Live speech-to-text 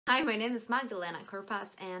Hi, my name is Magdalena Korpas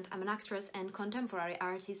and I'm an actress and contemporary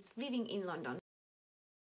artist living in London.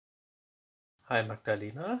 Hi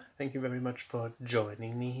Magdalena, thank you very much for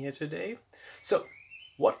joining me here today. So,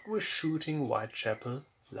 what was shooting Whitechapel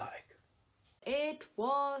like? It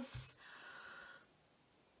was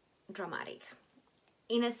dramatic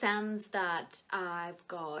in a sense that I've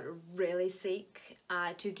got really sick.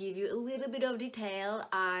 To give you a little bit of detail,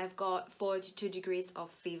 I've got 42 degrees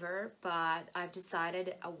of fever, but I've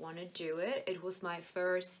decided I want to do it. It was my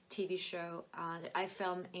first TV show that I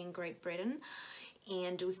filmed in Great Britain,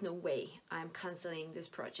 and there was no way I'm canceling this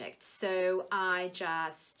project. So I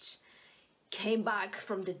just came back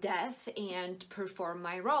from the death and performed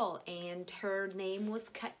my role, and her name was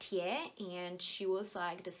Katia, and she was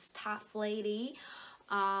like the staff lady,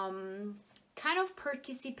 kind of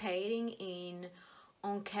participating in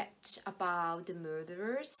enquete about the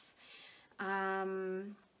murderers.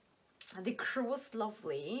 The crew was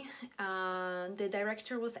lovely, the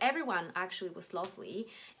director was, everyone actually was lovely,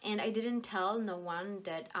 and I didn't tell no one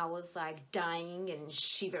that I was like dying and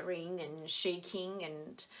shivering and shaking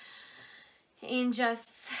and just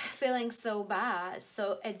feeling so bad.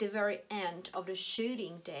 So at the very end of the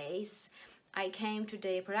shooting days, I came to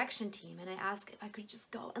the production team and I asked if I could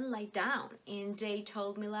just go and lie down, and they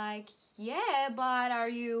told me like, yeah, but are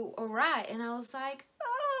you alright? And I was like,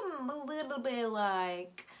 I'm a little bit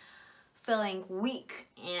like feeling weak,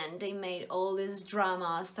 and they made all this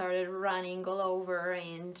drama, started running all over,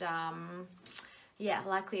 and yeah,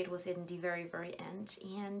 luckily it was in the very end.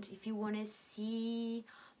 And if you want to see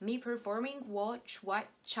me performing, watch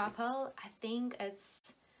Whitechapel. I think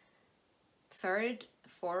it's third,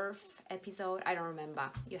 fourth episode, I don't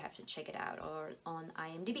remember. You have to check it out or on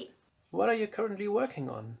IMDb. What are you currently working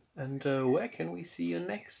on, and where can we see you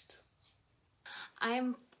next? I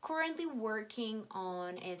am currently working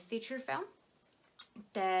on a feature film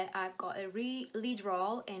that I've got a lead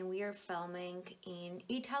role, and we are filming in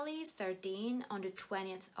Italy, Sardinia, on the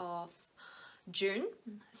 20th of June.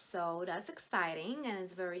 So that's exciting, and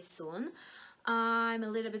it's very soon. I'm a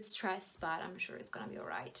little bit stressed, but I'm sure it's gonna be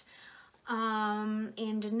alright.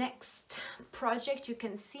 In the next project you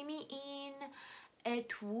can see me in,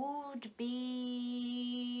 it would be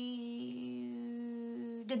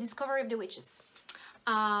The Discovery of the Witches.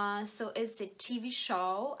 So it's a TV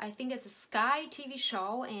show. I think it's a Sky TV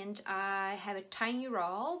show, and I have a tiny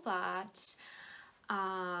role, but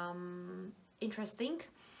interesting.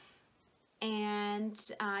 And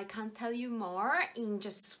I can't tell you more, and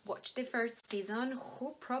just watch the first season,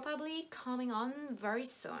 who probably coming on very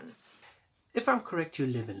soon. If I'm correct, you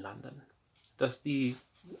live in London. Does the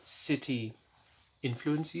city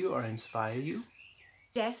influence you or inspire you?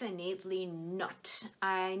 Definitely not.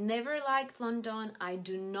 I never liked London. I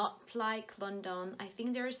do not like London. I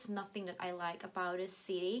think there's nothing that I like about a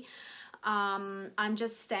city. I'm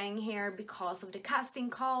just staying here because of the casting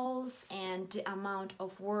calls and the amount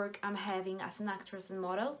of work I'm having as an actress and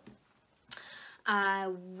model.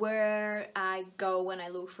 Where I go when I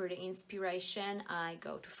look for the inspiration, I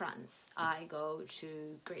go to France, I go to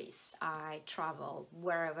Greece, I travel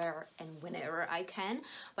wherever and whenever I can.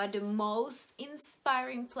 But the most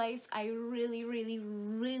inspiring place I really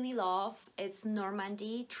love, it's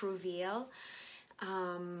Normandy, Trouville.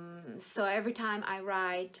 So every time I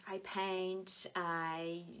write, I paint,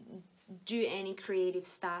 I do any creative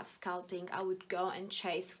stuff, sculpting, I would go and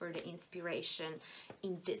chase for the inspiration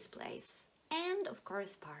in this place. And of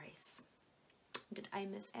course Paris, that I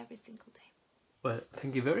miss every single day. Well,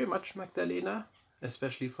 thank you very much, Magdalena,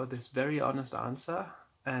 especially for this very honest answer.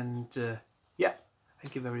 And yeah,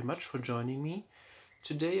 thank you very much for joining me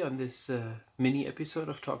today on this mini episode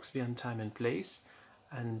of Talks Beyond Time and Place.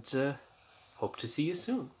 And hope to see you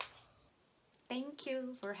soon. Thank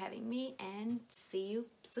you for having me, and see you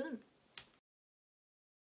soon.